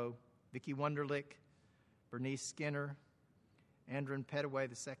Haro, Vicki Wunderlich, Bernice Skinner, Andron Petaway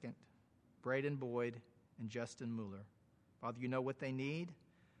II, Braden Boyd, and Justin Mueller. Father, you know what they need.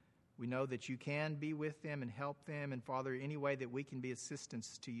 We know that you can be with them and help them. And Father, any way that we can be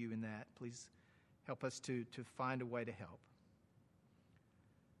assistance to you in that, please help us to find a way to help.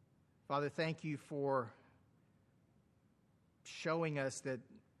 Father, thank you for showing us that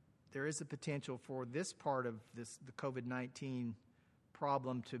there is a potential for this part of the COVID-19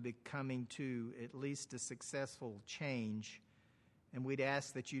 problem to be coming to at least a successful change. And we'd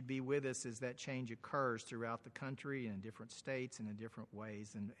ask that you'd be with us as that change occurs throughout the country and in different states and in different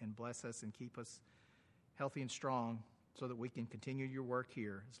ways, and bless us and keep us healthy and strong so that we can continue your work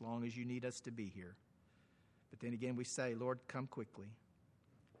here as long as you need us to be here. But then again, we say, Lord, come quickly.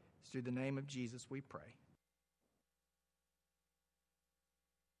 It's through the name of Jesus we pray.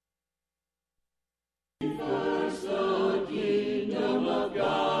 First the kingdom of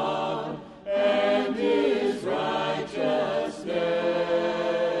God and his righteousness,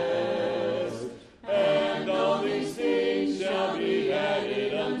 and all these things shall be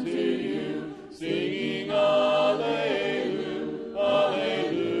added unto you, singing Alleluia,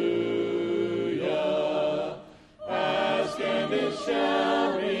 Alleluia. Ask and it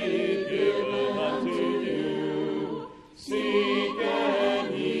shall be given unto you, seek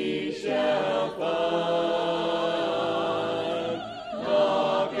and ye shall find.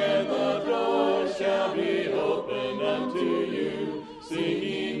 Shall be opened unto you,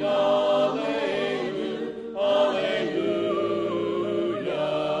 singing